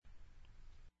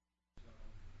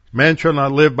Man shall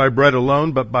not live by bread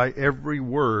alone, but by every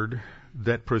word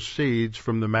that proceeds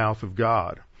from the mouth of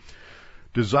God.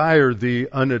 Desire the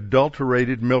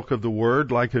unadulterated milk of the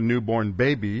word like a newborn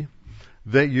baby,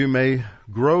 that you may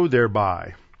grow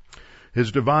thereby.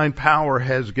 His divine power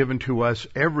has given to us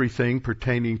everything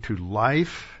pertaining to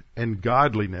life and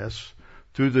godliness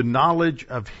through the knowledge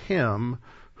of Him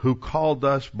who called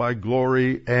us by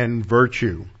glory and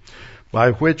virtue,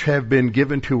 by which have been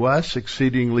given to us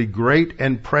exceedingly great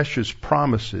and precious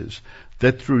promises,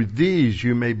 that through these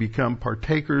you may become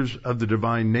partakers of the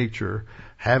divine nature,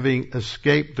 having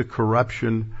escaped the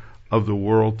corruption of the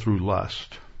world through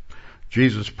lust.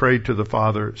 Jesus prayed to the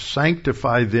Father,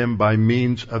 sanctify them by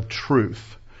means of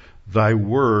truth. Thy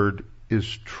word is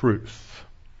truth.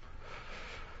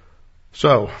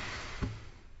 So,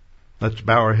 let's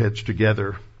bow our heads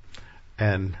together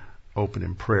and open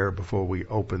in prayer before we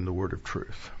open the word of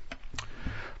truth.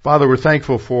 Father, we're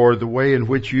thankful for the way in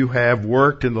which you have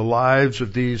worked in the lives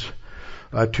of these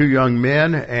two young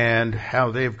men and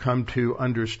how they have come to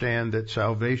understand that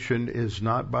salvation is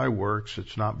not by works,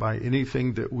 it's not by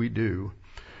anything that we do.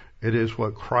 It is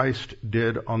what Christ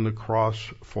did on the cross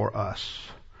for us,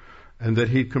 and that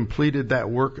He completed that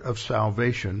work of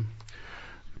salvation,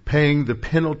 paying the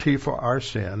penalty for our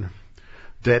sin,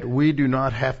 that we do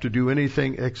not have to do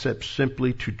anything except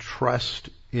simply to trust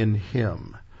in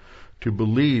Him, to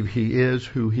believe He is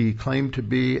who He claimed to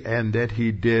be and that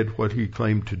He did what He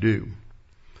claimed to do.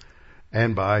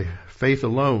 And by faith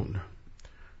alone,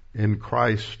 in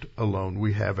Christ alone,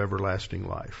 we have everlasting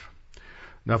life.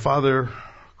 Now, Father,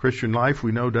 Christian life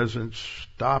we know doesn't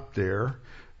stop there.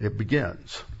 It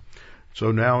begins.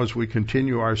 So now as we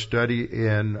continue our study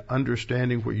in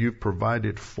understanding what you've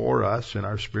provided for us in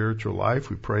our spiritual life,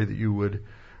 we pray that you would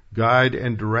guide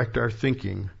and direct our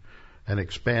thinking and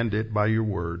expand it by your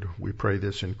word. We pray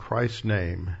this in Christ's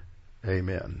name.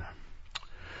 Amen.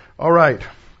 All right.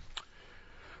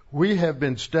 We have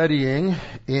been studying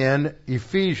in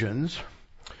Ephesians,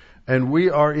 and we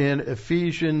are in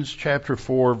Ephesians chapter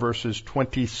 4, verses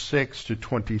 26 to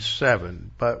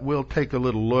 27. But we'll take a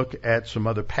little look at some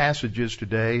other passages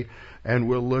today, and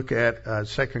we'll look at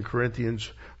 2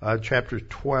 Corinthians chapter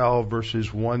 12,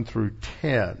 verses 1 through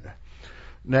 10.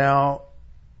 Now,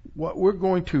 what we're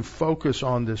going to focus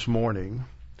on this morning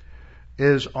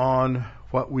is on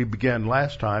what we began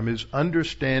last time, is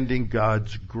understanding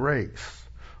God's grace.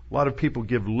 A lot of people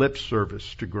give lip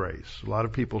service to grace. A lot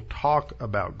of people talk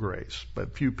about grace,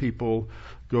 but few people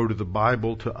go to the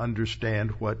Bible to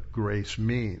understand what grace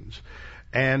means.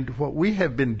 And what we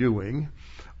have been doing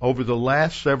over the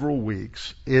last several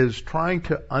weeks is trying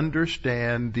to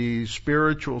understand the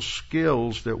spiritual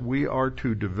skills that we are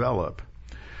to develop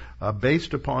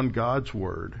based upon God's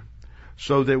Word,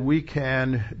 so that we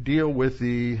can deal with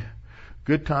the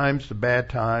good times, the bad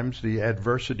times, the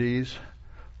adversities,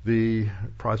 the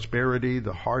prosperity,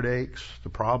 the heartaches, the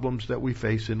problems that we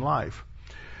face in life.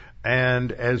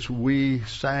 And as we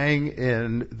sang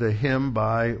in the hymn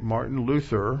by Martin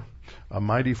Luther, A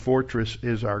Mighty Fortress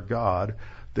is Our God,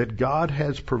 that God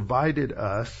has provided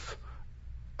us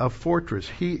a fortress.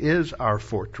 He is our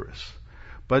fortress.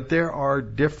 But there are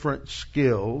different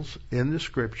skills in the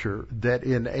Scripture that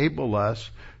enable us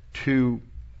to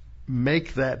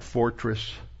make that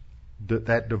fortress,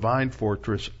 that divine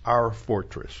fortress, our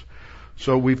fortress.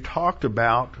 So we've talked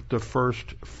about the first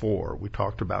four. We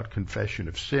talked about confession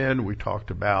of sin. We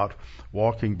talked about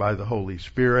walking by the Holy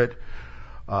Spirit.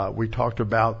 We talked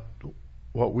about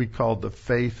what we call the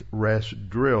faith rest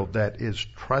drill, that is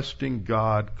trusting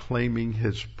God, claiming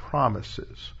His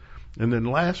promises. And then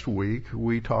last week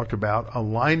we talked about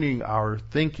aligning our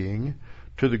thinking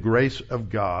to the grace of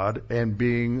God and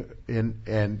being in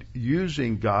and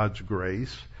using God's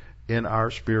grace in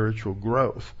our spiritual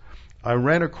growth. I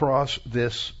ran across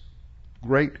this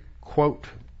great quote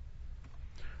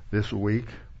this week.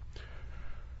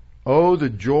 Oh, the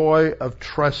joy of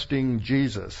trusting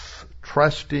Jesus,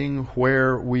 trusting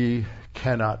where we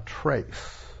cannot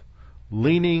trace,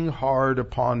 leaning hard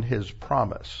upon His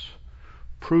promise,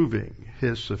 proving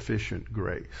His sufficient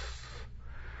grace.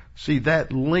 See,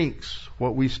 that links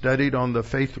what we studied on the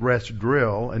faith rest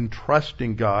drill and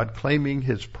trusting God, claiming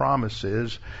His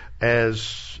promises,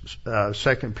 as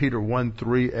 2 Peter 1,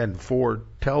 3, and 4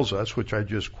 tells us, which I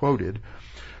just quoted,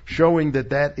 showing that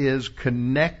that is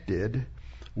connected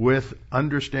with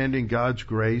understanding God's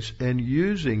grace and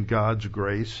using God's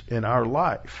grace in our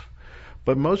life.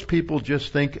 But most people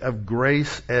just think of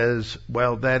grace as,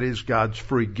 well, that is God's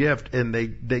free gift, and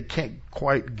they can't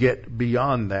quite get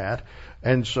beyond that.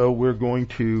 And so we're going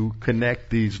to connect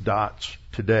these dots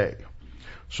today.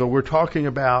 So we're talking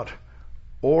about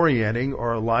orienting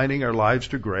or aligning our lives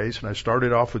to grace. And I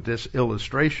started off with this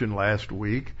illustration last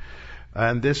week.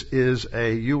 And this is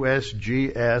a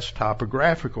USGS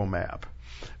topographical map.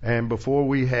 And before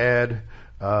we had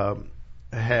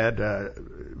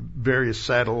various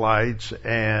satellites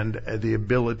and the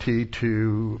ability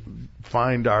to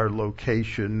find our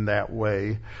location that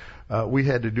way, we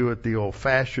had to do it the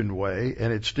old-fashioned way,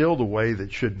 and it's still the way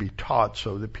that should be taught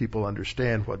so that people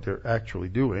understand what they're actually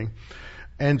doing.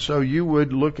 And so you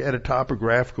would look at a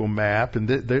topographical map, and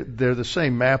they're the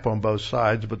same map on both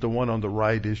sides, but the one on the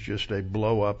right is just a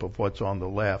blow-up of what's on the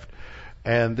left.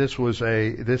 And this is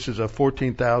a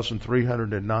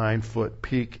 14,309 foot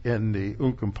peak in the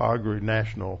Uncompahgre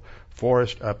National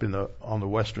Forest up on the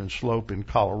western slope in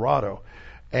Colorado.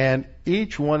 And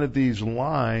each one of these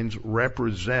lines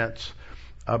represents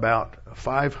about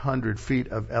 500 feet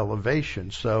of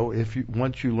elevation. So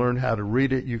once you learn how to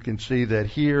read it, you can see that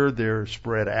here they're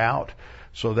spread out.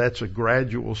 So that's a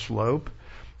gradual slope.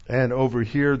 And over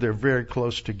here they're very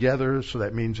close together. So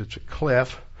that means it's a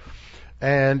cliff.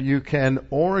 And you can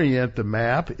orient the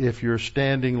map if you're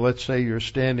standing, let's say you're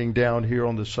standing down here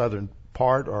on the southern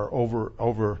part, or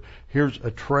over here's a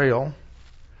trail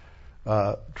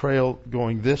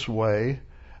going this way.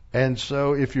 And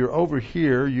so if you're over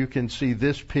here, you can see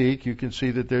this peak, you can see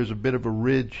that there's a bit of a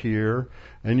ridge here,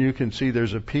 and you can see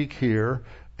there's a peak here,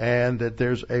 and that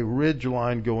there's a ridge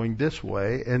line going this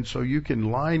way. And so you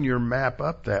can line your map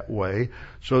up that way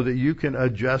so that you can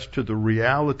adjust to the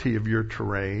reality of your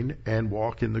terrain and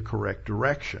walk in the correct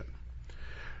direction.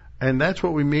 And that's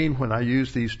what we mean when I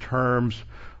use these terms,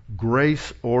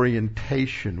 grace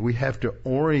orientation. We have to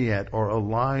orient or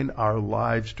align our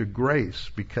lives to grace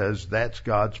because that's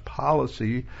God's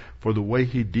policy for the way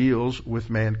He deals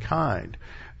with mankind.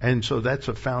 And so that's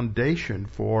a foundation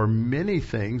for many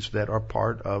things that are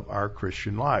part of our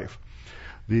Christian life.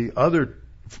 The other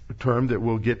term that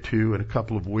we'll get to in a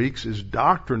couple of weeks is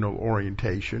doctrinal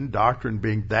orientation, doctrine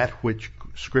being that which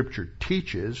Scripture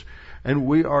teaches, and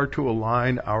we are to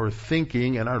align our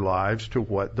thinking and our lives to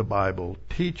what the Bible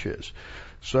teaches.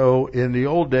 So in the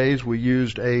old days, we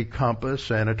used a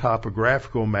compass and a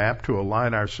topographical map to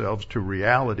align ourselves to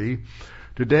reality.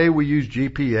 Today we use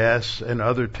GPS and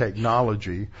other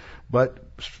technology, but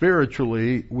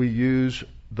spiritually we use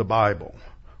the Bible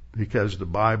because the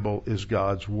Bible is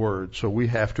God's Word. So we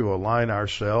have to align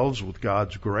ourselves with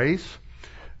God's grace,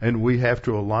 and we have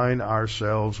to align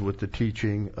ourselves with the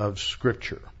teaching of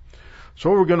Scripture. So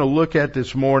what we're going to look at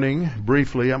this morning,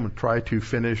 briefly, I'm going to try to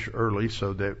finish early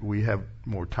so that we have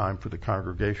more time for the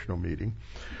congregational meeting.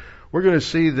 We're going to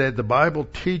see that the Bible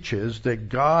teaches that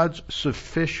God's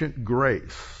sufficient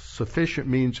grace, sufficient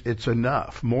means it's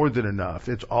enough, more than enough,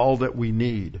 it's all that we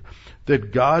need,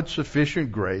 that God's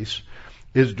sufficient grace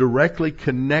is directly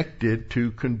connected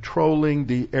to controlling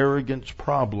the arrogance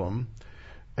problem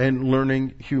and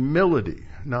learning humility.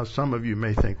 Now, some of you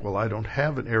may think, well, I don't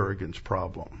have an arrogance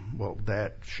problem. Well,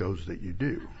 that shows that you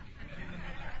do.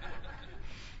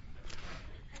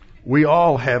 We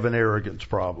all have an arrogance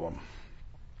problem.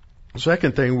 The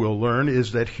second thing we'll learn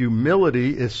is that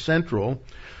humility is central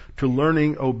to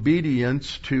learning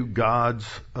obedience to God's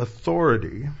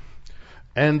authority.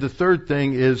 And the third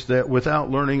thing is that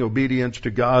without learning obedience to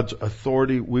God's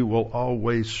authority, we will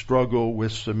always struggle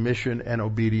with submission and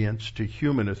obedience to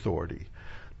human authority.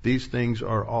 These things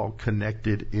are all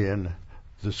connected in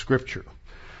the Scripture.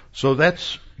 So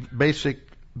that's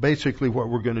basically what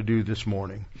we're going to do this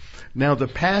morning. Now, the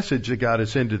passage that got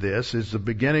us into this is the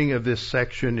beginning of this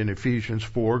section in Ephesians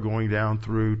 4, going down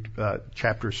through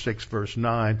chapter 6, verse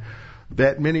 9,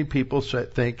 that many people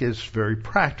think is very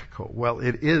practical. Well,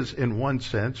 it is in one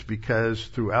sense, because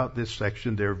throughout this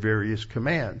section there are various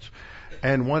commands.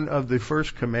 And one of the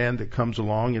first command that comes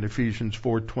along in Ephesians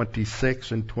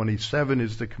 4:26 and 27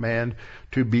 is the command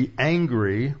to be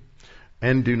angry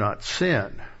and do not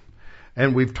sin.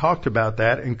 And we've talked about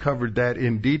that and covered that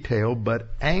in detail, but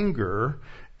anger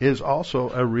is also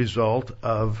a result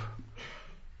of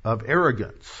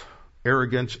arrogance.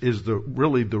 Arrogance is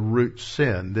really the root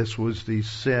sin. This was the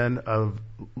sin of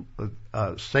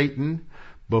Satan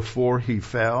before he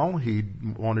fell. He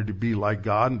wanted to be like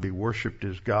God and be worshipped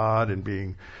as God and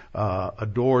being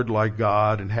adored like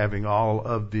God and having all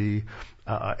of the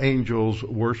angels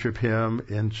worship him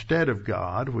instead of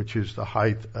God, which is the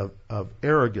height of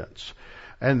arrogance.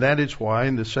 And that is why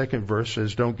in the second verse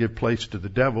says, don't give place to the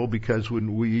devil, because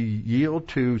when we yield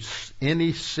to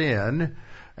any sin,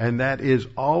 and that is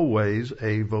always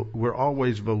we're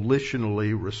always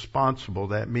volitionally responsible.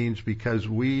 That means because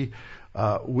we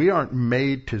aren't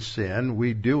made to sin,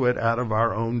 we do it out of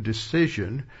our own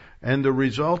decision. And the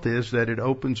result is that it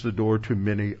opens the door to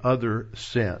many other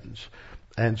sins.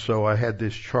 And so I had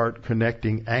this chart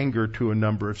connecting anger to a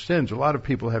number of sins. A lot of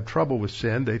people have trouble with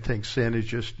sin. They think sin is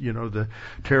just, the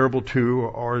terrible 2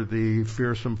 or the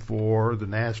fearsome 4, the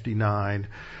nasty 9.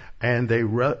 And they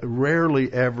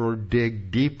rarely ever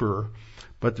dig deeper.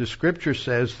 But the scripture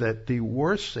says that the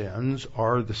worst sins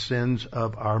are the sins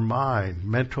of our mind,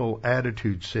 mental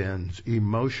attitude sins,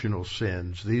 emotional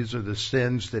sins. These are the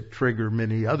sins that trigger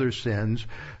many other sins.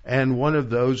 And one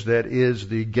of those that is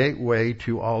the gateway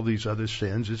to all these other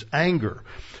sins is anger.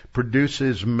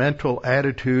 Produces mental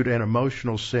attitude and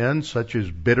emotional sins such as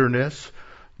bitterness,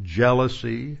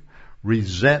 jealousy,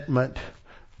 resentment,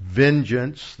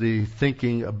 vengeance, the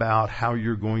thinking about how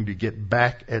you're going to get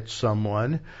back at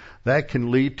someone. That can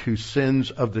lead to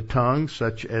sins of the tongue,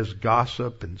 such as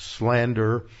gossip and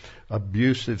slander,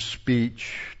 abusive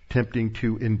speech, attempting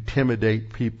to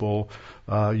intimidate people,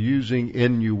 using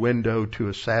innuendo to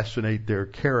assassinate their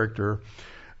character.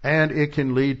 And it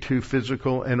can lead to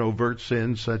physical and overt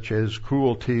sins such as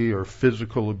cruelty or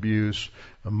physical abuse,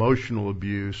 emotional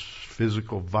abuse,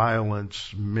 physical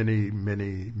violence, many,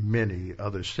 many, many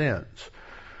other sins.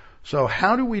 So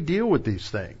how do we deal with these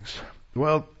things?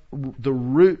 Well, the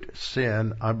root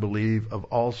sin, I believe, of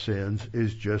all sins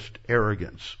is just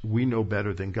arrogance. We know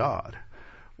better than God.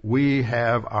 We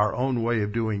have our own way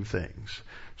of doing things.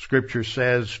 Scripture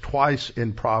says twice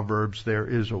in Proverbs, there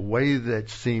is a way that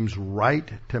seems right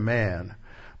to man,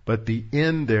 but the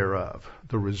end thereof,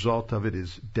 the result of it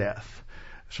is death.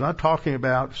 It's not talking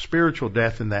about spiritual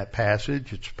death in that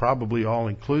passage. It's probably all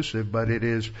inclusive, but it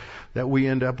is that we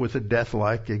end up with a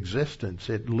death-like existence.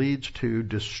 It leads to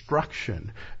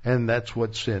destruction, and that's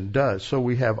what sin does. So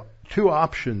we have 2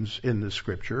 options in the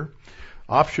scripture.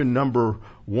 Option number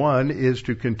 1 is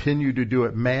to continue to do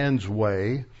it man's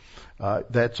way.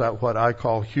 That's what I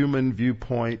call human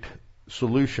viewpoint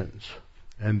solutions.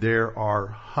 And there are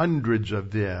hundreds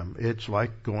of them. It's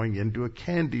like going into a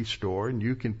candy store and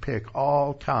you can pick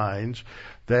all kinds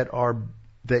that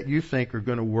you think are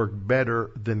going to work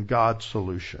better than God's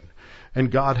solution.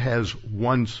 And God has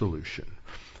one solution.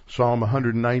 Psalm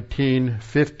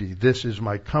 119:50, this is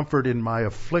my comfort in my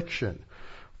affliction,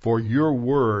 for your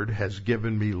word has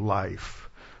given me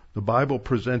life. The Bible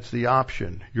presents the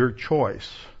option, your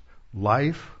choice,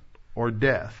 life or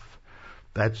death.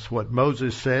 That's what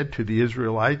Moses said to the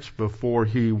Israelites before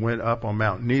he went up on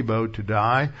Mount Nebo to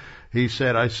die. He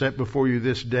said, I set before you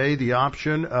this day the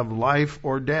option of life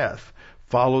or death.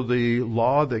 Follow the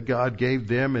law that God gave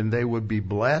them and they would be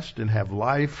blessed and have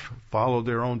life. Follow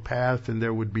their own path and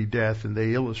there would be death. And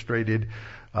they illustrated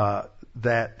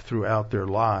that throughout their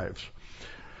lives.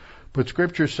 But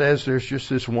Scripture says there's just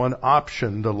this one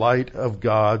option, the light of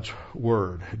God's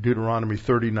Word. Deuteronomy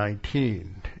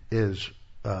 30:19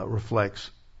 reflects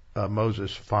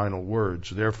Moses' final words.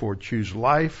 Therefore choose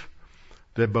life,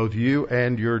 that both you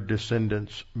and your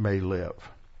descendants may live.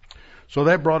 So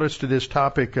that brought us to this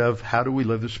topic of how do we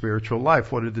live the spiritual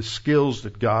life? What are the skills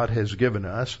that God has given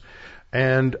us?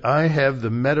 And I have the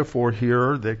metaphor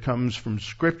here that comes from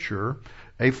Scripture,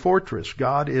 a fortress.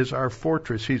 God is our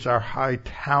fortress. He's our high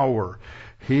tower.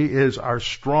 He is our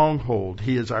stronghold.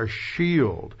 He is our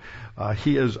shield.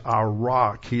 He is our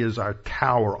rock. He is our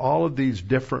tower. All of these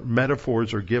different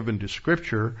metaphors are given to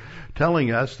Scripture,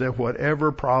 telling us that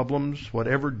whatever problems,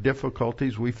 whatever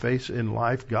difficulties we face in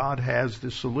life, God has the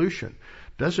solution.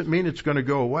 Doesn't mean it's going to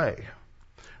go away.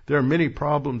 There are many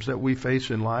problems that we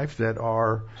face in life that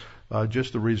are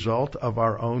just the result of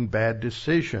our own bad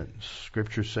decisions.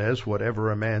 Scripture says,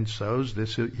 whatever a man sows,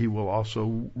 this he will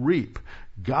also reap.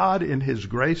 God, in His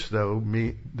grace, though,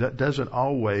 that doesn't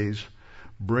always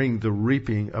bring the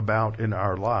reaping about in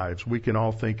our lives. We can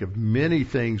all think of many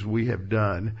things we have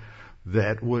done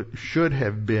that should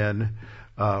have been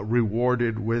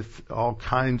rewarded with all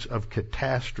kinds of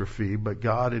catastrophe, but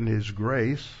God, in His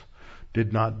grace,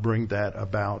 did not bring that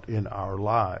about in our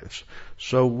lives.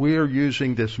 So we're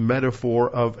using this metaphor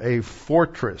of a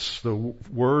fortress. The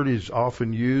word is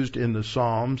often used in the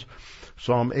Psalms.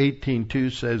 Psalm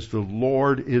 18:2 says, the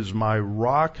Lord is my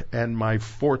rock and my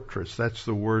fortress. That's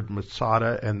the word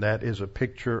Masada, and that is a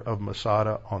picture of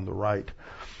Masada on the right.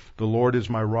 The Lord is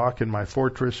my rock and my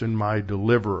fortress and my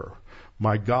deliverer,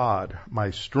 my God, my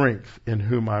strength in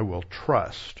whom I will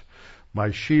trust,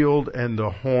 my shield and the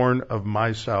horn of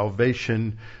my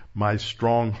salvation, my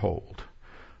stronghold.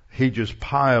 He just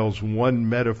piles one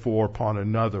metaphor upon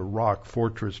another: rock,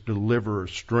 fortress, deliverer,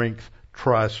 strength,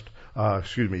 trust,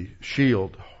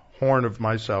 shield, horn of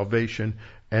my salvation,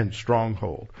 and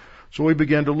stronghold. So we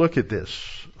began to look at this.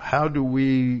 How do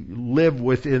we live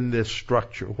within this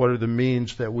structure? What are the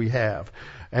means that we have?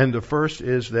 And the first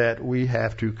is that we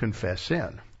have to confess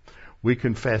sin. We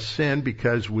confess sin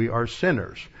because we are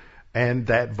sinners. And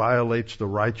that violates the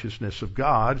righteousness of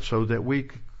God, so that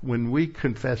when we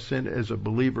confess sin as a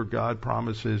believer, God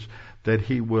promises that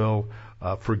He will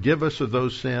forgive us of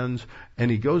those sins,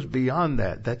 and He goes beyond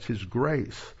that. That's His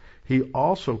grace. He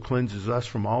also cleanses us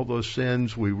from all those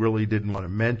sins we really didn't want to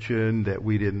mention, that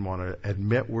we didn't want to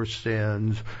admit were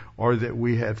sins, or that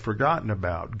we had forgotten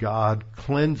about. God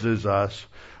cleanses us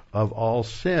of all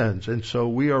sins. And so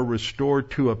we are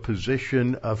restored to a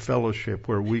position of fellowship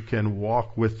where we can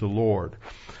walk with the Lord.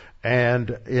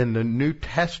 And in the New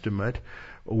Testament,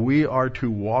 we are to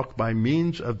walk by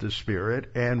means of the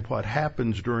Spirit. And what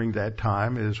happens during that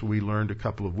time, as we learned a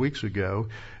couple of weeks ago,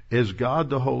 is God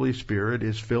the Holy Spirit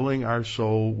is filling our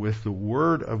soul with the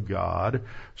Word of God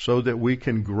so that we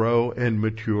can grow and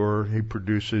mature. He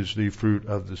produces the fruit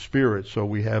of the Spirit. So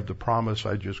we have the promise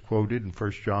I just quoted in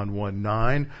 1 John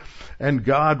 1:9. And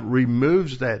God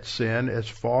removes that sin as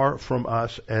far from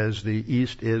us as the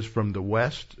east is from the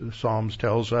west, the Psalms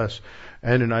tells us.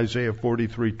 And in Isaiah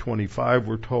 43:25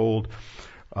 we're told,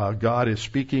 God is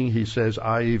speaking. He says,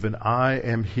 even I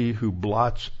am He who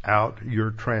blots out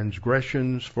your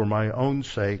transgressions for my own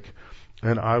sake,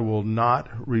 and I will not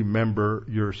remember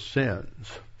your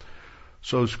sins.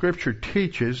 So Scripture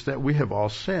teaches that we have all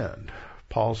sinned.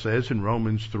 Paul says in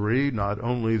Romans 3, not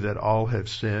only that all have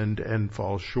sinned and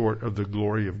fall short of the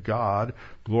glory of God.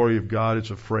 Glory of God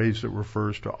is a phrase that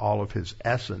refers to all of His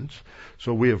essence.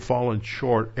 So we have fallen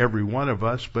short, every one of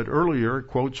us. But earlier it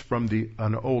quotes from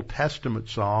an Old Testament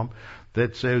psalm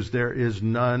that says, there is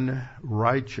none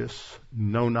righteous,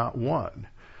 no, not one.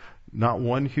 Not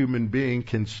one human being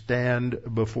can stand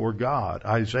before God.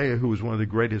 Isaiah, who was one of the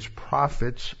greatest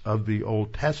prophets of the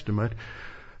Old Testament,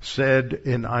 said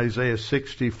in Isaiah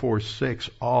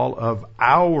 64:6, all of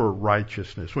our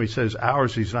righteousness. When he says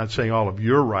ours, he's not saying all of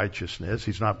your righteousness.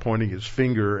 He's not pointing his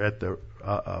finger at the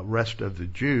rest of the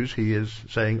Jews. He is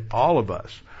saying all of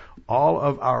us, all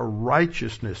of our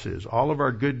righteousnesses, all of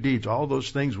our good deeds, all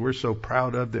those things we're so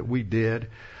proud of that we did,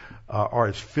 are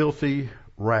as filthy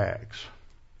rags.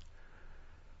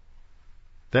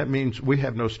 That means we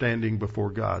have no standing before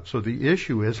God. So the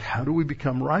issue is, how do we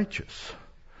become righteous?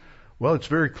 Well, it's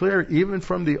very clear, even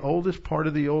from the oldest part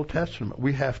of the Old Testament,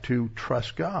 we have to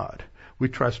trust God. We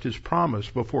trust His promise.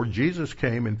 Before Jesus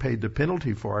came and paid the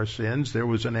penalty for our sins, there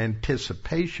was an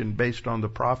anticipation based on the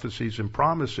prophecies and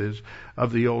promises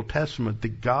of the Old Testament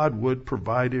that God would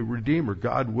provide a Redeemer.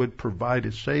 God would provide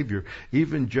a Savior.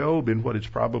 Even Job, in what is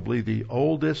probably the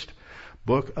oldest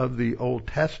book of the Old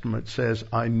Testament, says,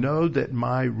 I know that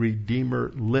my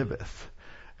Redeemer liveth,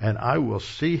 and I will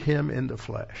see Him in the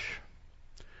flesh.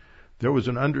 There was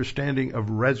an understanding of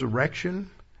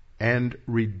resurrection and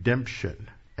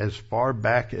redemption as far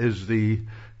back as the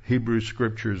Hebrew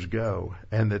Scriptures go,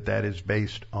 and that is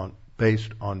based on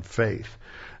faith.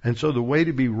 And so the way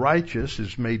to be righteous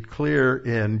is made clear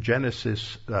in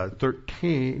Genesis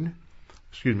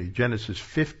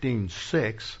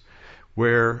 15:6,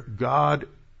 where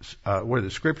the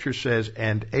Scripture says,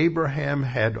 and Abraham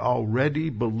had already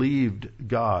believed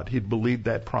God. He'd believed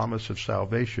that promise of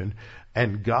salvation,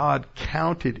 and God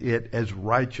counted it as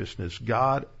righteousness.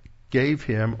 God gave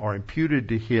him, or imputed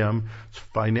to him,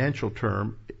 financial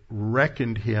term,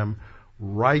 reckoned him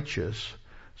righteous,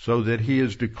 so that he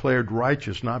is declared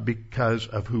righteous, not because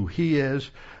of who he is,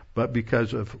 but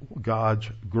because of God's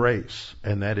grace.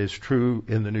 And that is true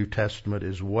in the New Testament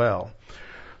as well.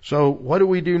 So what do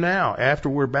we do now? After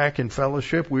we're back in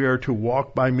fellowship, we are to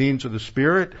walk by means of the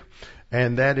Spirit,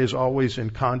 and that is always in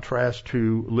contrast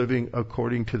to living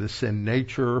according to the sin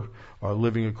nature or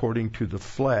living according to the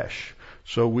flesh.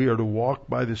 So we are to walk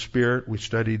by the Spirit. We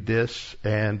studied this,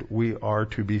 and we are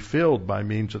to be filled by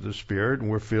means of the Spirit,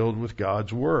 and we're filled with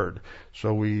God's Word.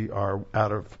 So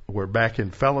we're back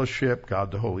in fellowship.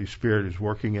 God the Holy Spirit is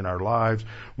working in our lives.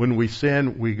 When we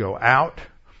sin, we go out.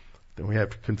 Then we have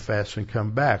to confess and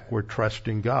come back. We're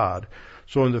trusting God.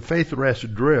 So in the faith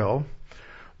rest drill,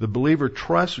 the believer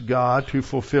trusts God to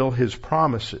fulfill His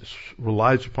promises,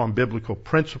 relies upon biblical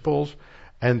principles,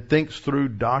 and thinks through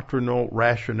doctrinal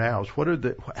rationales.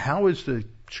 How is the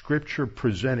Scripture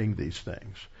presenting these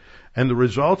things? And the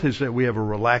result is that we have a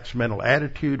relaxed mental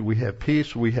attitude, we have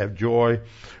peace, we have joy,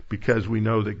 because we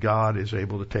know that God is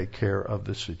able to take care of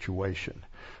the situation.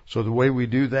 So the way we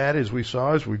do that, as we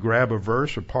saw, is we grab a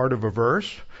verse or part of a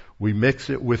verse, we mix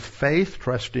it with faith,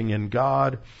 trusting in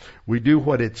God. We do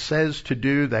what it says to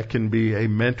do. That can be a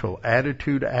mental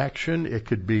attitude action. It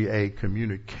could be a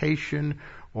communication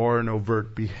or an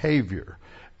overt behavior.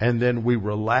 And then we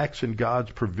relax in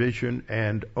God's provision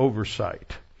and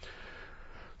oversight.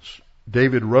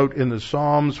 David wrote in the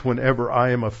Psalms, whenever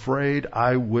I am afraid,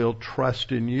 I will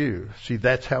trust in you. See,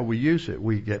 that's how we use it.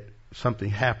 Something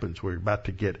happens. We're about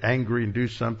to get angry and do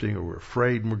something, or we're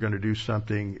afraid and we're going to do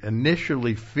something.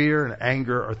 Initially, fear and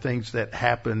anger are things that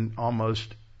happen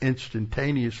almost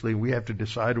instantaneously. We have to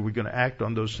decide, are we going to act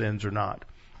on those sins or not?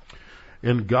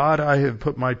 In God I have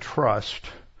put my trust.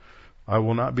 I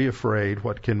will not be afraid.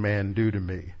 What can man do to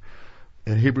me?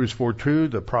 In Hebrews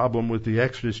 4:2, the problem with the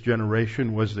Exodus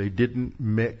generation was they didn't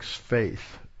mix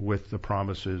faith with the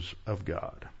promises of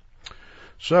God.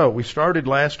 So we started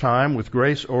last time with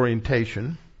grace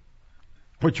orientation,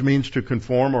 which means to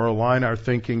conform or align our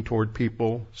thinking toward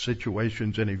people,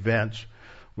 situations, and events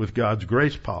with God's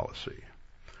grace policy.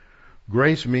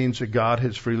 Grace means that God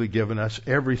has freely given us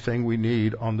everything we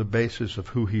need on the basis of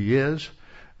who He is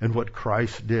and what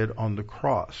Christ did on the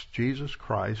cross. Jesus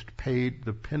Christ paid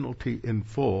the penalty in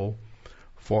full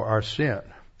for our sin,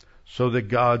 so that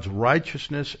God's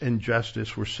righteousness and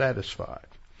justice were satisfied.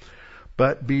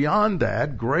 But beyond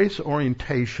that, grace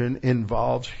orientation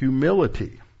involves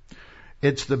humility.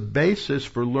 It's the basis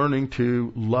for learning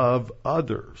to love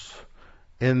others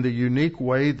in the unique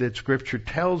way that Scripture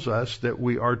tells us that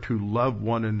we are to love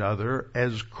one another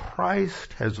as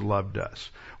Christ has loved us.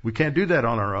 We can't do that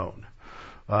on our own.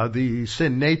 The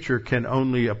sin nature can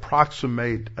only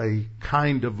approximate a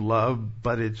kind of love,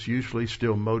 but it's usually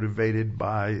still motivated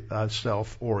by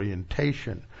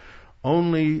self-orientation.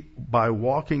 Only by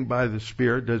walking by the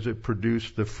Spirit does it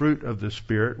produce the fruit of the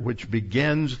Spirit, which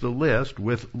begins the list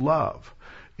with love.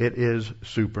 It is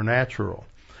supernatural.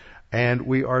 And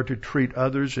we are to treat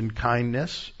others in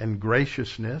kindness and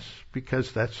graciousness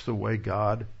because that's the way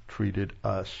God treated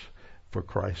us for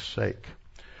Christ's sake.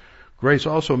 Grace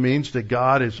also means that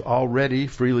God has already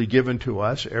freely given to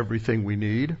us everything we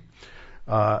need.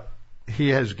 He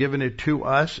has given it to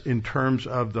us in terms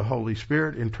of the Holy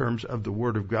Spirit, in terms of the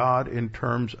Word of God, in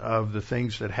terms of the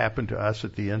things that happened to us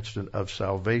at the instant of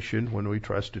salvation when we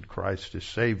trusted Christ as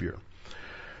Savior.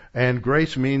 And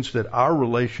grace means that our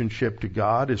relationship to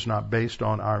God is not based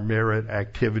on our merit,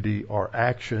 activity, or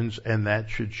actions, and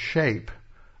that should shape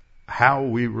how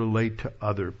we relate to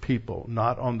other people,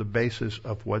 not on the basis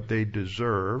of what they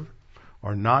deserve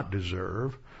or not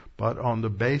deserve, but on the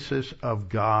basis of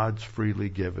God's freely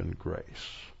given grace.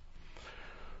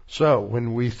 So,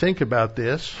 when we think about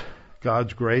this,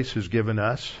 God's grace has given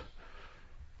us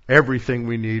everything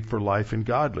we need for life and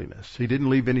godliness. He didn't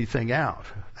leave anything out.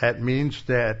 That means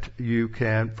that you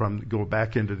can, go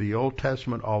back into the Old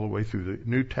Testament all the way through the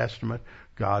New Testament,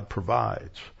 God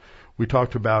provides. We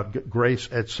talked about grace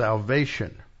at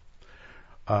salvation.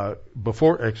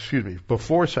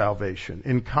 Before salvation,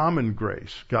 in common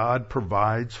grace, God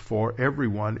provides for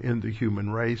everyone in the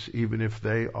human race, even if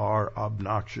they are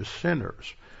obnoxious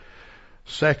sinners.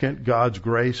 Second, God's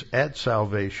grace at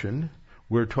salvation.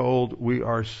 We're told we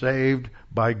are saved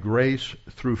by grace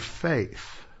through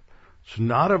faith. It's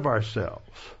not of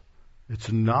ourselves.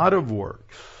 It's not of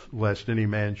works, lest any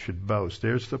man should boast.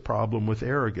 There's the problem with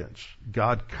arrogance.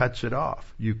 God cuts it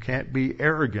off. You can't be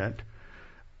arrogant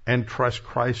and trust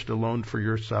Christ alone for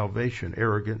your salvation.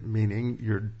 Arrogant meaning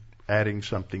you're adding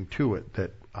something to it,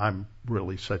 that I'm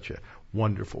really such a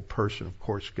wonderful person. Of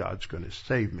course, God's going to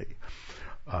save me.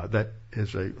 That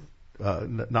is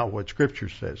not what Scripture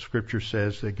says. Scripture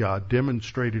says that God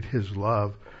demonstrated His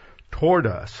love toward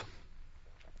us,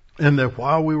 and that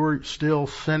while we were still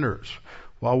sinners,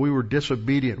 while we were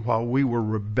disobedient, while we were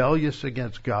rebellious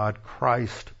against God,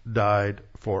 Christ died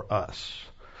for us.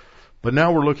 But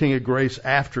now we're looking at grace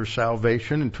after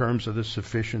salvation in terms of the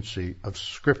sufficiency of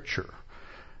Scripture,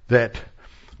 that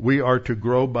we are to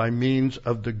grow by means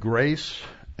of the grace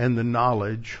and the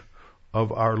knowledge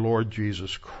of our Lord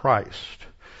Jesus Christ.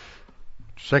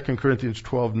 2 Corinthians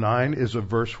 12:9 is a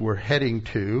verse we're heading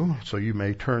to, so you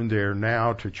may turn there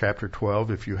now to chapter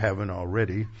 12 if you haven't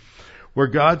already, where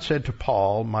God said to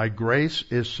Paul, "My grace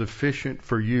is sufficient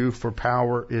for you, for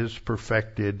power is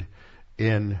perfected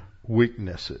in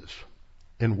weakness."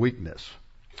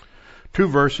 Two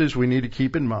verses we need to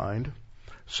keep in mind.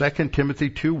 2 Timothy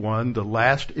 2:1, the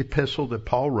last epistle that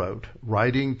Paul wrote,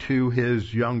 writing to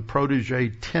his young protege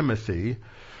Timothy,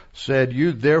 said,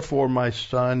 "You therefore, my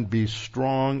son, be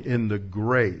strong in the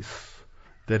grace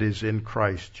that is in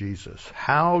Christ Jesus."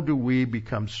 How do we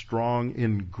become strong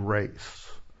in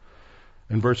grace?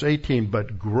 In verse 18,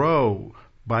 "But grow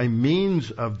by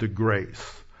means of the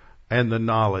grace and the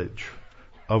knowledge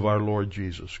of our Lord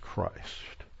Jesus Christ."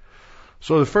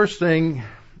 So the first thing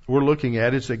we're looking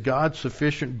at is that God's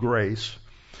sufficient grace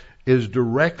is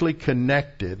directly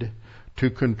connected to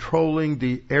controlling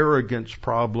the arrogance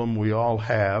problem we all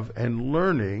have and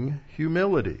learning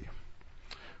humility.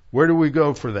 Where do we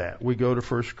go for that? We go to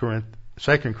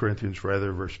 2 Corinthians,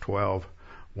 verse 12,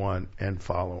 1 and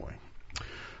following.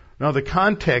 Now the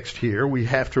context here we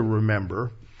have to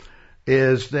remember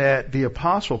is that the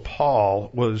Apostle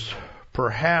Paul was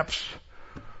perhaps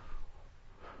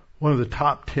one of the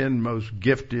top 10 most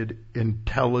gifted,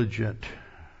 intelligent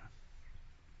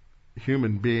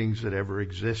human beings that ever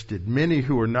existed. Many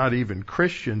who are not even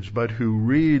Christians, but who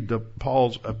read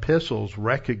Paul's epistles,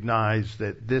 recognize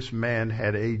that this man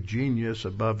had a genius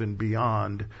above and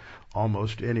beyond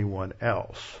almost anyone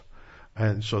else.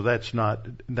 And so that's not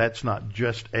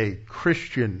just a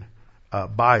Christian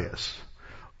bias.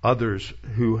 Others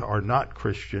who are not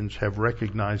Christians have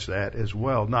recognized that as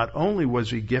well. Not only was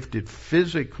he gifted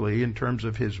physically in terms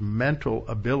of his mental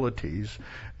abilities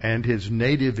and his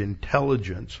native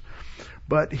intelligence,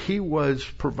 but he was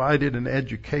provided an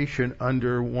education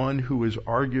under one who is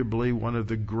arguably one of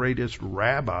the greatest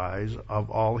rabbis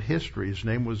of all history. His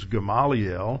name was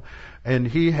Gamaliel, and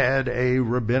he had a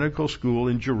rabbinical school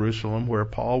in Jerusalem where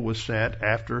Paul was sent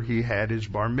after he had his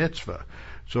bar mitzvah.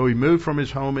 So he moved from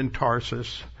his home in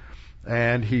Tarsus,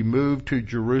 and he moved to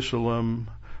Jerusalem,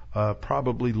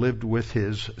 probably lived with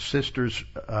his sister's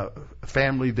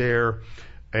family there,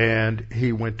 and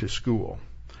he went to school.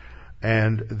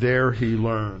 And there he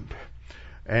learned.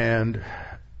 And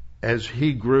as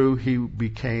he grew, he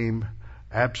became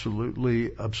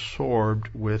absolutely absorbed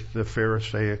with the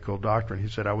Pharisaical doctrine. He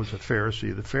said, I was a Pharisee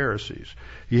of the Pharisees.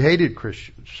 He hated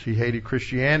Christians. He hated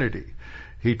Christianity.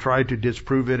 He tried to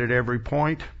disprove it at every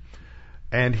point,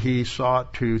 and he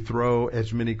sought to throw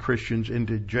as many Christians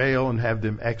into jail and have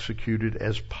them executed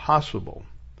as possible.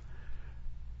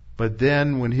 But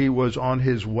then when he was on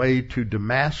his way to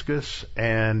Damascus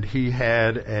and he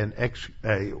had an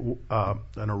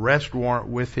arrest warrant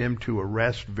with him to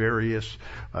arrest various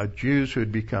Jews who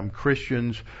had become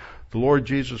Christians, the Lord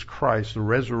Jesus Christ, the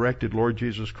resurrected Lord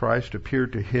Jesus Christ,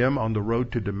 appeared to him on the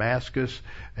road to Damascus,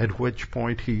 at which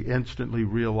point he instantly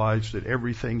realized that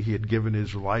everything he had given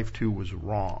his life to was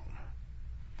wrong.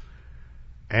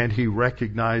 And he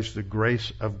recognized the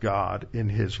grace of God in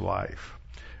his life.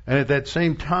 And at that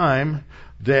same time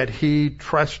that he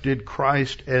trusted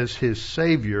Christ as his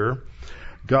Savior,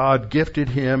 God gifted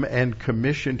him and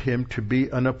commissioned him to be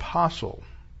an apostle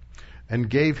and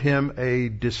gave him a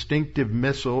distinctive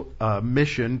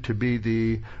mission to be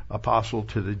the apostle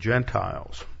to the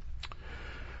Gentiles.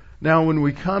 Now, when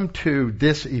we come to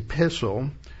this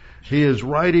epistle, he is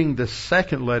writing the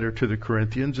second letter to the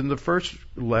Corinthians. In the first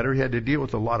letter, he had to deal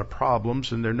with a lot of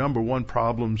problems, and their number one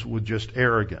problems was just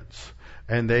arrogance.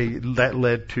 And that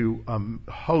led to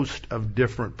a host of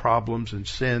different problems and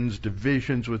sins,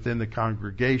 divisions within the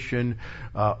congregation,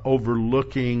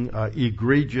 overlooking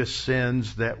egregious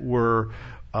sins that were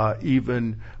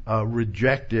even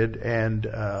rejected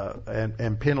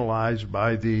and penalized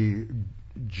by the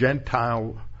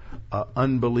Gentile,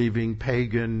 unbelieving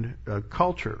pagan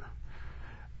culture.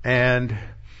 And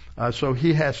so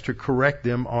he has to correct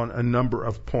them on a number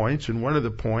of points. And one of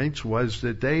the points was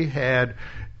that they had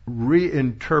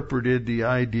reinterpreted the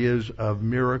ideas of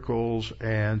miracles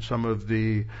and some of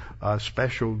the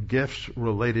special gifts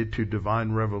related to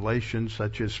divine revelation,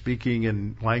 such as speaking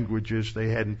in languages they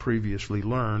hadn't previously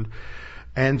learned.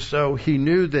 And so he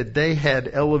knew that they had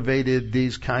elevated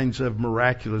these kinds of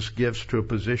miraculous gifts to a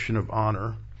position of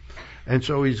honor. And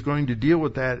so he's going to deal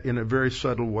with that in a very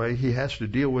subtle way. He has to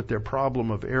deal with their problem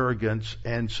of arrogance,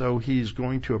 and so he's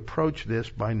going to approach this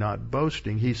by not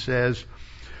boasting. He says,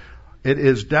 it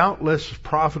is doubtless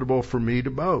profitable for me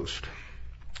to boast.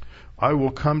 I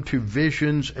will come to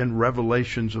visions and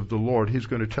revelations of the Lord. He's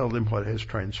going to tell them what has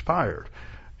transpired.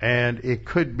 And it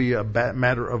could be a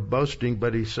matter of boasting,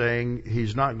 but he's saying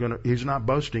he's not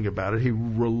boasting about it. He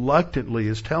reluctantly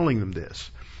is telling them this.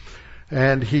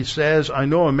 And he says, I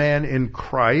know a man in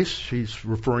Christ. He's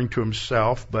referring to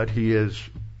himself, but he is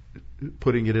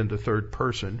putting it into third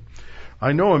person.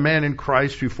 I know a man in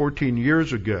Christ who 14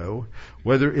 years ago,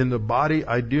 whether in the body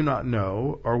I do not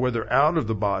know, or whether out of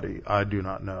the body I do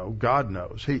not know, God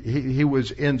knows. He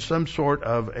was in some sort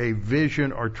of a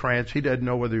vision or trance. He doesn't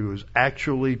know whether he was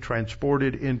actually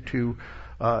transported into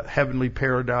heavenly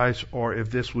paradise or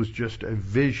if this was just a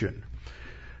vision.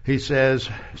 He says,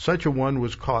 such a one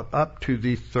was caught up to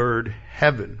the third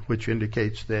heaven, which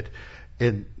indicates that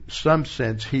in some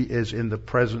sense he is in the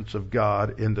presence of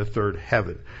God in the third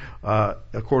heaven.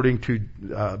 According to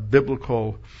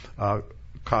biblical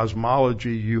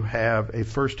cosmology, you have a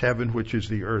first heaven, which is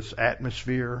the Earth's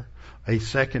atmosphere, a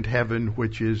second heaven,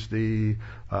 which is the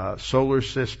solar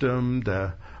system,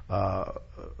 the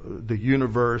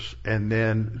universe, and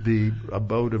then the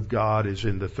abode of God is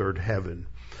in the third heaven.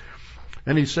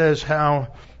 And he says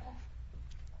how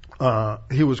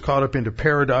he was caught up into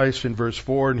paradise in verse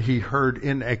 4, and he heard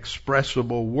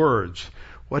inexpressible words.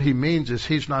 What he means is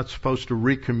he's not supposed to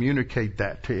recommunicate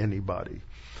that to anybody.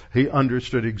 He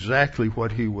understood exactly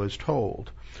what he was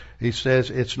told. He says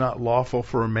it's not lawful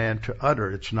for a man to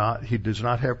utter. He does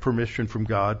not have permission from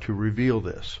God to reveal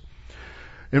this.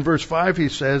 In verse 5 he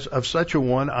says, of such a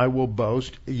one I will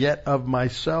boast, yet of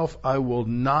myself I will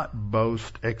not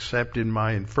boast except in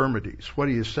my infirmities. What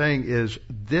he is saying is,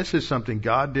 this is something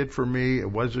God did for me.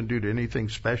 It wasn't due to anything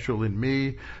special in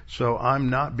me, so I'm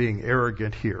not being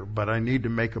arrogant here, but I need to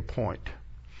make a point.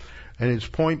 And his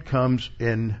point comes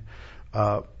in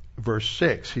verse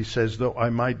 6. He says, though I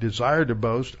might desire to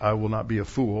boast, I will not be a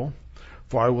fool,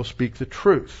 for I will speak the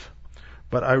truth.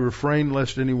 But I refrain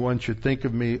lest anyone should think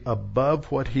of me above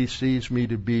what he sees me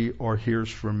to be or hears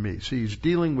from me. See, he's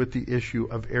dealing with the issue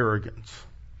of arrogance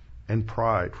and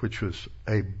pride, which was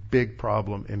a big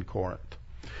problem in Corinth.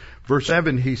 Verse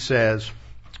 7, he says,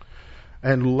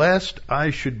 and lest I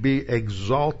should be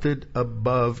exalted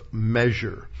above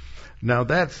measure. Now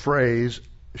that phrase,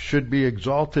 should be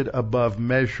exalted above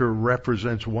measure,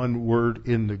 represents one word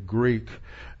in the Greek,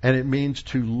 and it means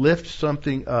to lift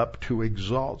something up, to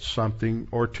exalt something,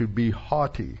 or to be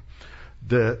haughty.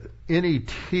 The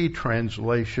NET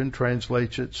translation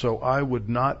translates it, so I would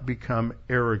not become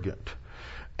arrogant.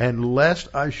 And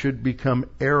lest I should become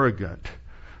arrogant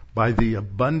by the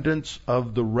abundance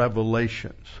of the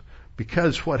revelations.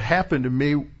 Because what happened to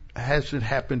me hasn't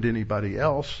happened to anybody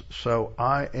else, so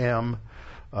I am...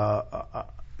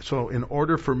 So in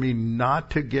order for me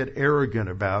not to get arrogant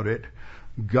about it,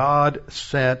 God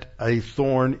sent a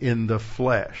thorn in the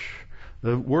flesh.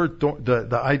 The word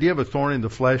the idea of a thorn in the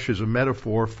flesh is a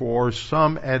metaphor for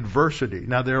some adversity.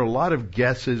 Now there are a lot of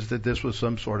guesses that this was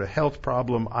some sort of health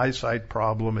problem, eyesight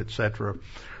problem, etc.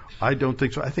 I don't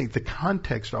think so. I think the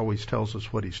context always tells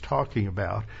us what he's talking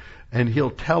about, and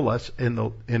he'll tell us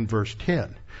in verse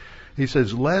 10. He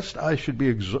says, lest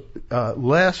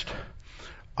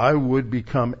I would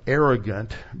become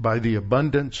arrogant by the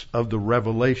abundance of the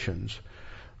revelations.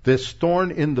 This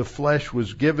thorn in the flesh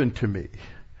was given to me.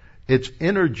 It's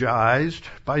energized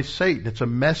by Satan. It's a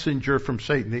messenger from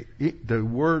Satan.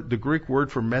 The Greek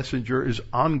word for messenger is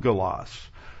angelos.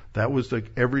 That was the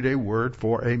everyday word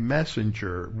for a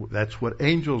messenger. That's what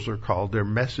angels are called. They're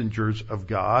messengers of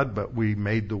God, but we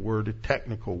made the word a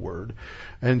technical word.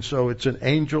 And so it's an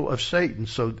angel of Satan.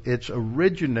 So it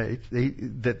originates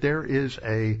that there is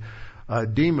a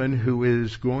demon who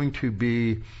is going to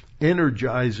be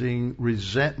energizing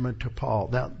resentment to Paul.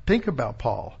 Now, think about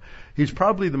Paul. He's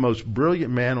probably the most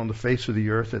brilliant man on the face of the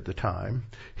earth at the time.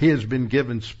 He has been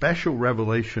given special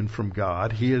revelation from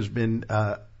God. He has been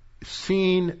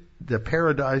seen the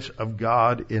paradise of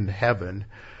God in heaven,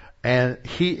 and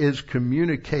he is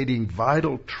communicating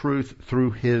vital truth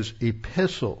through his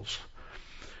epistles.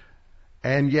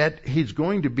 And yet he's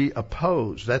going to be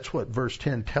opposed. That's what verse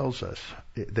 10 tells us,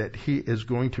 that he is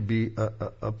going to be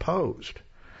opposed.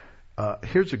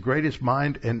 Here's the greatest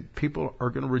mind, and people are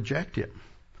going to reject him.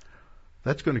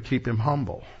 That's going to keep him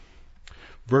humble.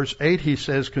 Verse 8, he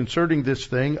says, concerning this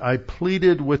thing, I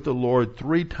pleaded with the Lord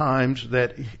 3 times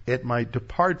that it might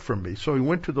depart from me. So he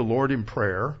went to the Lord in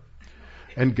prayer,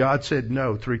 and God said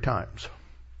no 3 times.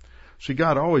 See,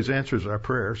 God always answers our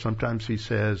prayer. Sometimes he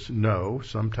says no,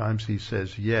 sometimes he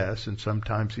says yes, and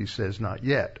sometimes he says not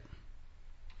yet.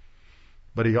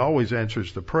 But he always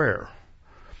answers the prayer.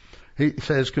 He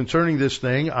says, concerning this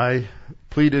thing, I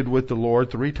pleaded with the Lord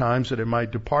 3 times that it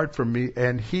might depart from me.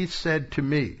 And he said to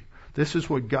me, this is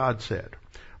what God said,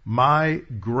 my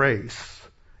grace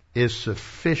is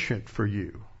sufficient for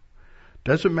you.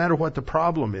 Doesn't matter what the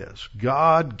problem is.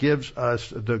 God gives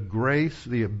us the grace,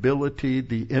 the ability,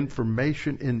 the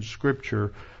information in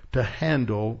Scripture to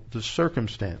handle the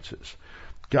circumstances.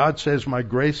 God says, my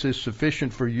grace is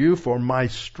sufficient for you, for my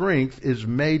strength is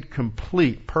made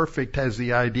complete. Perfect has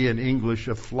the idea in English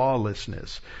of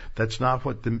flawlessness. That's not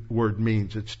what the word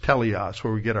means. It's teleos,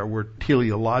 where we get our word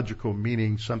teleological,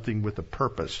 meaning something with a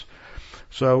purpose.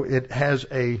 So it has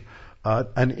an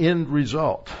end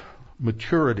result,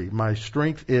 maturity. My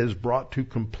strength is brought to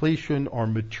completion or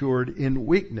matured in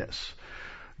weakness.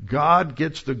 God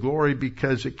gets the glory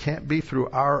because it can't be through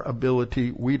our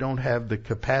ability. We don't have the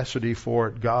capacity for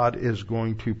it. God is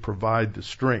going to provide the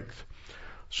strength.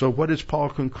 So what does Paul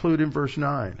conclude in verse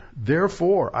 9?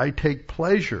 Therefore, I take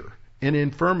pleasure in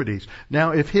infirmities.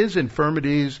 Now, if his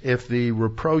infirmities, if the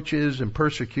reproaches and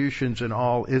persecutions and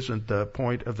all isn't the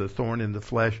point of the thorn in the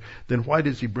flesh, then why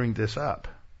does he bring this up?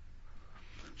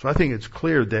 So I think it's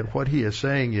clear that what he is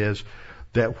saying is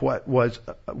that what was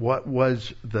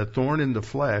the thorn in the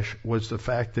flesh was the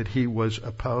fact that he was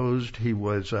opposed, he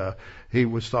was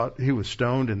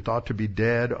stoned and thought to be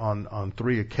dead on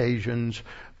 3 occasions.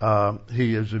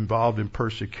 He is involved in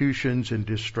persecutions and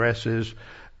distresses,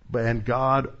 and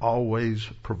God always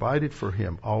provided for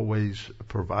him,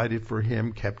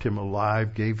 kept him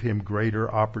alive, gave him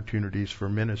greater opportunities for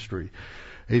ministry.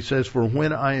 He says, "For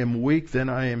when I am weak, then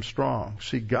I am strong."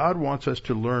 See, God wants us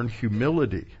to learn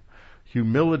humility.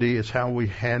 Humility is how we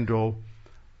handle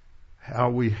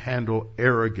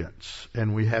arrogance,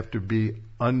 and we have to be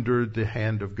under the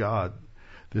hand of God.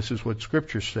 This is what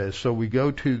Scripture says. So we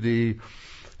go to the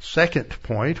second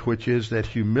point, which is that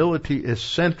humility is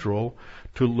central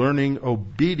to learning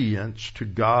obedience to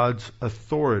God's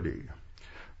authority.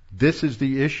 This is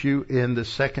the issue in the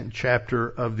 2nd chapter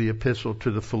of the Epistle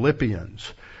to the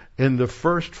Philippians. In the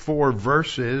first 4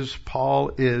 verses,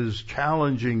 Paul is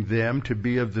challenging them to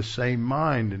be of the same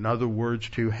mind. In other words,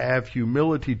 to have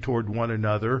humility toward one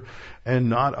another and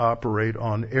not operate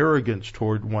on arrogance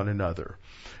toward one another.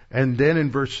 And then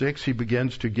in verse 6, he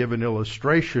begins to give an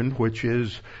illustration, which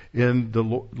is in the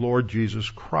Lord Jesus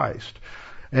Christ.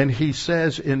 And he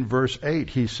says in verse 8,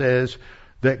 he says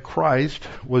that Christ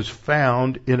was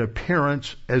found in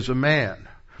appearance as a man.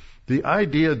 The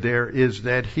idea there is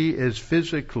that he is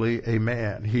physically a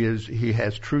man. He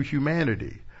has true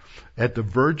humanity. At the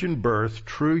virgin birth,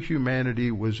 true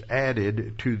humanity was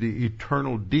added to the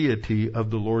eternal deity of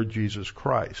the Lord Jesus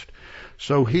Christ.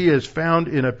 So he is found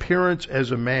in appearance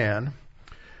as a man,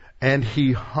 and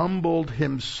he humbled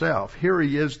himself. Here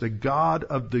he is, the God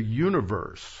of the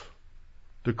universe,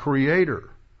 the Creator.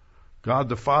 God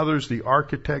the Father is the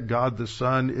architect. God the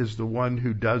Son is the one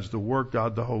who does the work.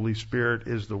 God the Holy Spirit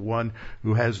is the one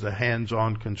who has the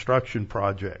hands-on construction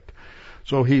project.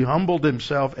 So he humbled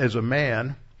himself as a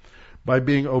man by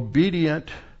being obedient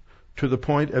to the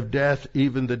point of death,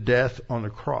 even the death on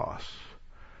the cross.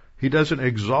 He doesn't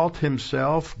exalt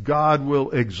himself. God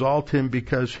will exalt him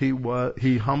because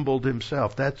he humbled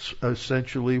himself. That's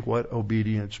essentially what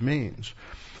obedience means.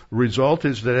 The result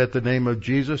is that at the name of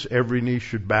Jesus, every knee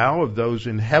should bow, of those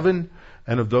in heaven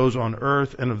and of those on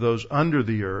earth and of those under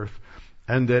the earth,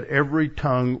 and that every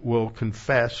tongue will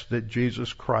confess that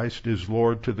Jesus Christ is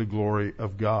Lord to the glory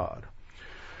of God.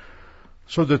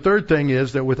 So the third thing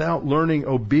is that without learning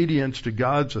obedience to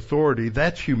God's authority,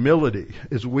 that's humility,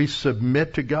 as we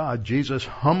submit to God. Jesus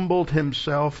humbled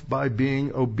himself by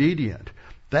being obedient.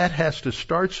 That has to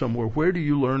start somewhere. Where do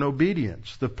you learn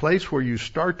obedience? The place where you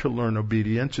start to learn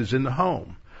obedience is in the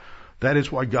home. That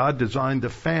is why God designed the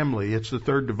family. It's the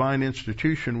third divine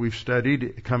institution we've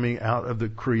studied coming out of the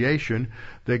creation,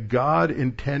 that God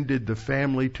intended the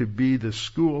family to be the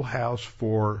schoolhouse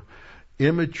for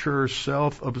immature,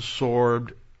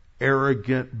 self-absorbed,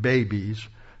 arrogant babies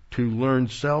to learn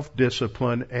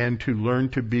self-discipline and to learn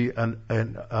to be an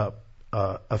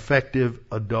effective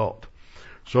adult.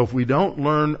 So if we don't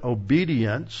learn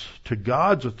obedience to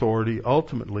God's authority,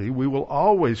 ultimately, we will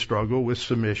always struggle with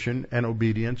submission and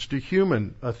obedience to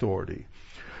human authority.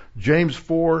 James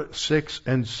 4, 6,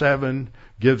 and 7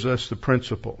 gives us the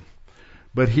principle.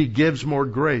 But he gives more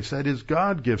grace. That is,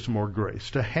 God gives more grace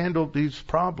to handle these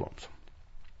problems.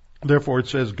 Therefore, it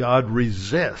says God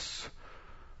resists.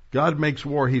 God makes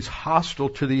war. He's hostile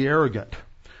to the arrogant,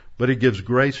 but he gives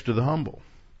grace to the humble.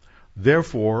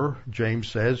 Therefore, James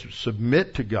says,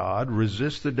 submit to God,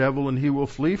 resist the devil, and he will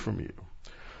flee from you.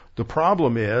 The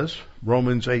problem is,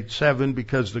 Romans 8:7,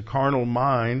 because the carnal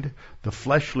mind, the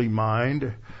fleshly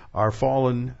mind, our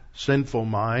fallen, sinful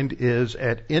mind, is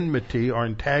at enmity or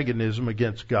antagonism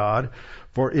against God,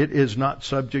 for it is not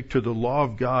subject to the law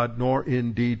of God, nor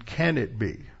indeed can it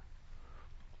be.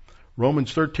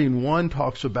 Romans 13:1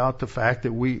 talks about the fact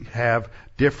that we have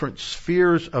different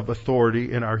spheres of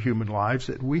authority in our human lives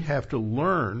that we have to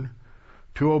learn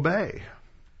to obey.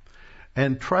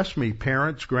 And trust me,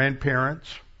 parents,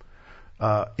 grandparents,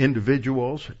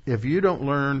 individuals, if you don't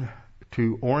learn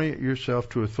to orient yourself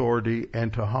to authority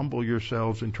and to humble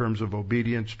yourselves in terms of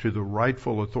obedience to the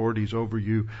rightful authorities over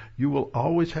you, you will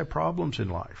always have problems in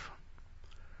life.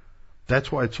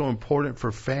 That's why it's so important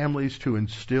for families to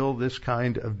instill this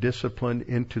kind of discipline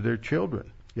into their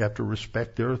children. You have to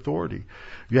respect their authority.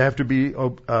 You have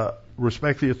to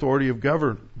respect the authority of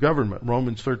government.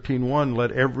 Romans 13:1,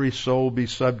 let every soul be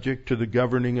subject to the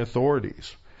governing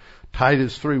authorities.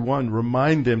 Titus 3:1,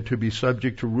 remind them to be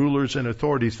subject to rulers and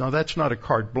authorities. Now that's not a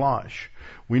carte blanche.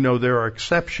 We know there are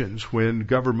exceptions when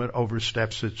government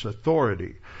oversteps its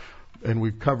authority, and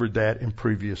we've covered that in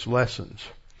previous lessons.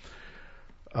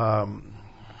 1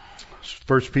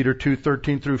 Peter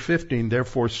 2:13 through 15,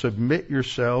 therefore submit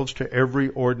yourselves to every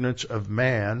ordinance of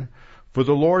man for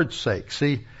the Lord's sake.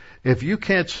 See, if you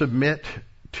can't submit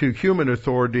to human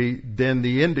authority, then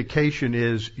the indication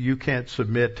is you can't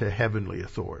submit to heavenly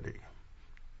authority.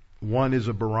 One is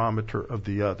a barometer of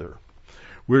the other.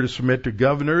 We're to submit to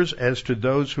governors as to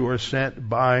those who are sent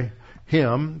by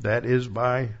him, that is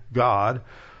by God,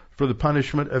 for the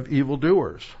punishment of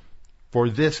evildoers. For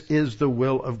this is the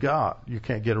will of God. You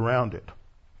can't get around it.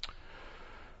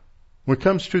 When it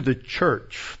comes to the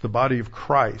church, the body of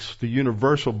Christ, the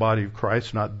universal body of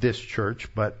Christ, not this church,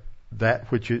 but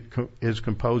that which is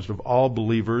composed of all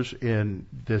believers in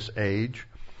this age,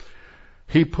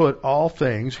 he put all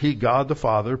things, he, God the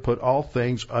Father, put all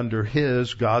things under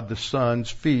his, God the Son's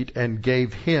feet and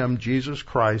gave him, Jesus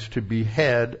Christ, to be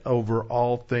head over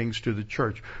all things to the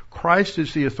church. Christ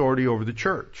is the authority over the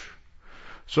church.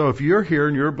 So if you're here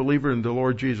and you're a believer in the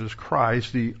Lord Jesus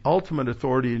Christ, the ultimate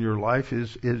authority in your life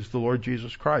is the Lord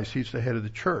Jesus Christ. He's the head of the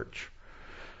church.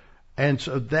 And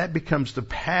so that becomes the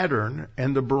pattern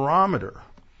and the barometer.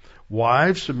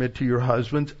 Wives, submit to your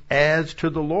husbands as to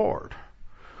the Lord.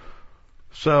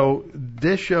 So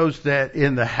this shows that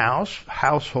in the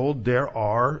household, there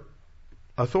are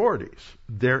authorities.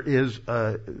 There is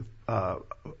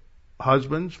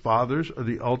husbands, fathers are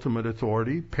the ultimate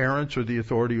authority. Parents are the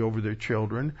authority over their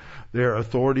children. There are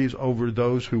authorities over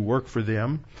those who work for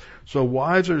them. So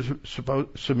wives are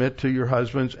supposed to submit to your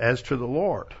husbands as to the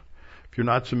Lord. If you're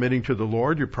not submitting to the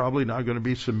Lord, you're probably not going to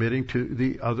be submitting to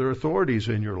the other authorities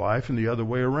in your life and the other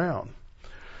way around.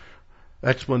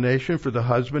 Explanation for the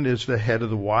husband is the head of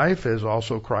the wife, as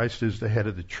also Christ is the head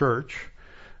of the church,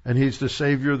 and he's the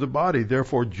Savior of the body.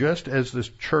 Therefore, just as the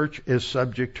church is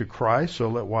subject to Christ, so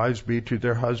let wives be to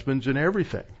their husbands in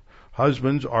everything.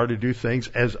 Husbands are to do things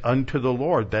as unto the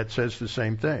Lord. That says the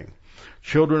same thing.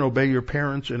 Children, obey your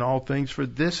parents in all things, for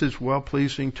this is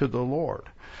well-pleasing to the Lord.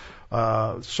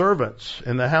 Servants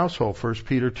in the household, 1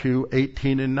 Peter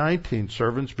 2:18 and 19.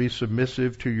 Servants, be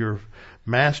submissive to your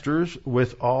masters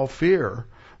with all fear,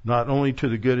 not only to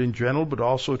the good and gentle, but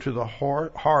also to the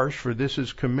harsh, for this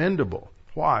is commendable.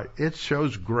 Why? It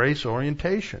shows grace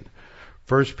orientation.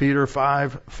 1 Peter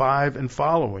 5:5 and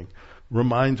following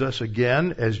reminds us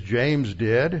again, as James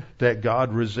did, that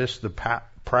God resists the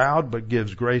proud but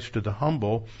gives grace to the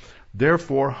humble.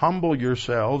 Therefore, humble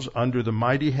yourselves under the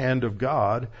mighty hand of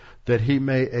God, that he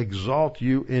may exalt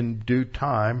you in due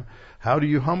time. How do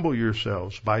you humble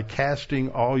yourselves? By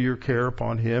casting all your care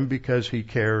upon him, because he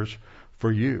cares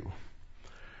for you.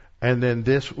 And then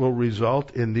this will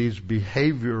result in these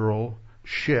behavioral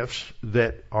shifts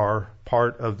that are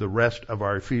part of the rest of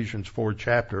our Ephesians 4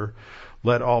 chapter.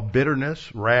 Let all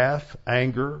bitterness, wrath,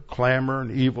 anger, clamor,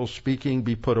 and evil speaking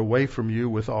be put away from you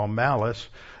with all malice,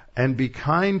 and be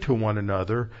kind to one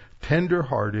another,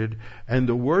 tender-hearted. And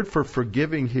the word for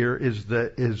forgiving here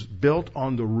is built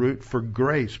on the root for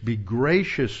grace. Be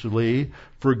graciously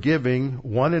forgiving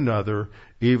one another,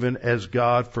 even as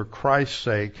God, for Christ's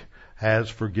sake, has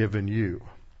forgiven you.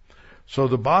 So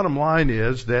the bottom line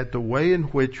is that the way in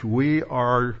which we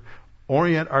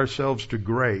orient ourselves to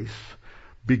grace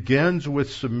begins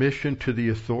with submission to the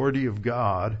authority of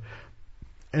God,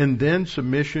 and then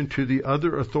submission to the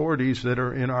other authorities that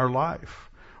are in our life,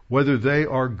 whether they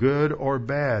are good or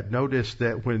bad. Notice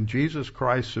that when Jesus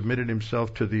Christ submitted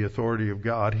himself to the authority of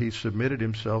God, he submitted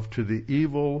himself to the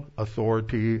evil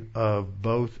authority of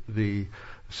both the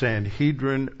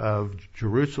Sanhedrin of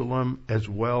Jerusalem as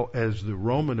well as the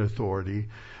Roman authority.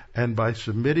 And by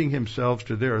submitting himself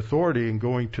to their authority and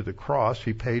going to the cross,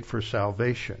 he paid for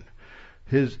salvation.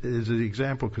 His is an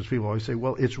example, because people always say,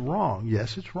 well, it's wrong.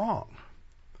 Yes, it's wrong.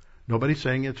 Nobody's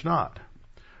saying it's not.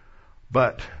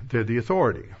 But they're the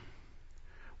authority.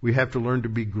 We have to learn to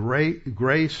be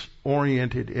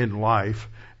grace-oriented in life.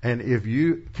 And if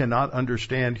you cannot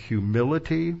understand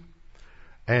humility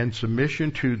and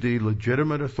submission to the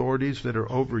legitimate authorities that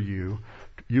are over you,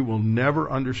 you will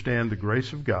never understand the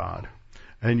grace of God.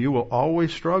 And you will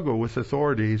always struggle with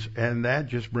authorities, and that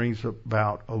just brings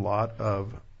about a lot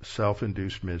of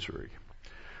self-induced misery.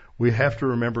 We have to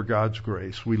remember God's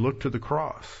grace. We look to the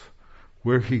cross,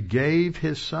 where he gave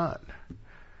his son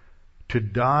to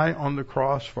die on the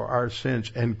cross for our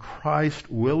sins, and Christ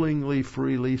willingly,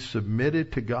 freely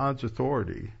submitted to God's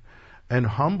authority and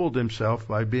humbled himself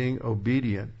by being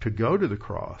obedient to go to the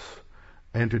cross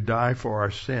and to die for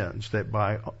our sins, that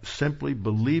by simply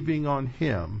believing on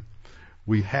him,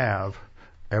 we have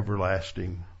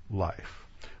everlasting life.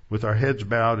 With our heads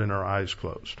bowed and our eyes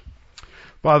closed.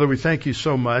 Father, we thank you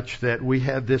so much that we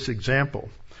have this example.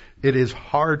 It is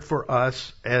hard for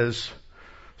us as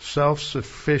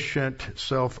self-sufficient,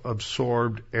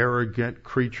 self-absorbed, arrogant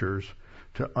creatures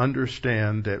to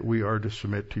understand that we are to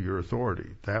submit to your authority.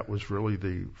 That was really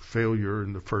the failure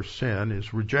in the first sin,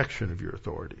 is rejection of your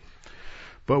authority.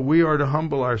 But we are to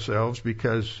humble ourselves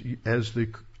because as the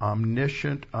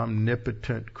omniscient,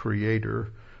 omnipotent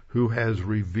Creator who has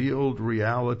revealed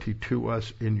reality to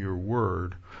us in your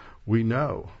word, we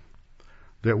know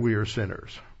that we are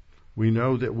sinners. We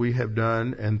know that we have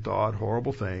done and thought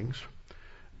horrible things,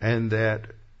 and that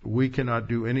we cannot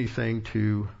do anything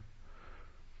to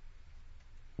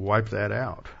wipe that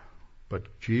out.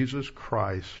 But Jesus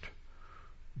Christ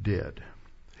did.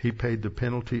 He paid the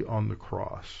penalty on the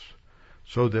cross,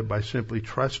 so that by simply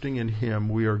trusting in him,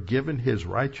 we are given his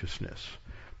righteousness,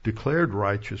 declared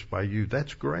righteous by you.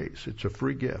 That's grace. It's a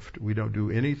free gift. We don't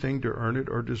do anything to earn it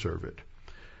or deserve it.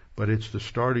 But it's the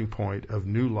starting point of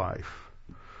new life.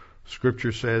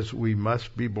 Scripture says we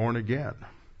must be born again.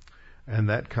 And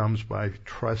that comes by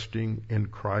trusting in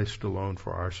Christ alone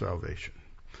for our salvation.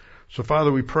 So,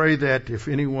 Father, we pray that if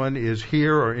anyone is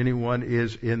here or anyone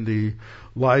is in the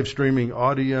live streaming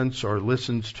audience or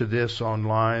listens to this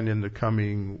online in the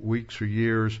coming weeks or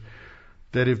years,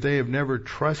 that if they have never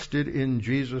trusted in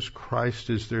Jesus Christ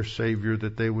as their Savior,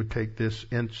 that they would take this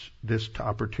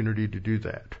opportunity to do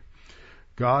that.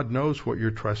 God knows what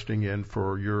you're trusting in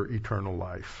for your eternal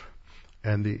life.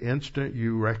 And the instant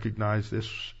you recognize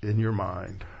this in your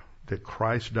mind, that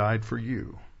Christ died for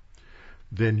you,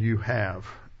 then you have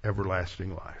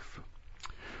everlasting life.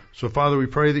 So, Father, we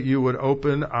pray that you would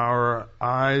open our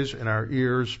eyes and our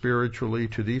ears spiritually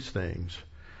to these things,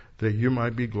 that you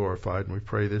might be glorified. And we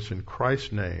pray this in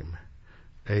Christ's name.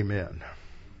 Amen.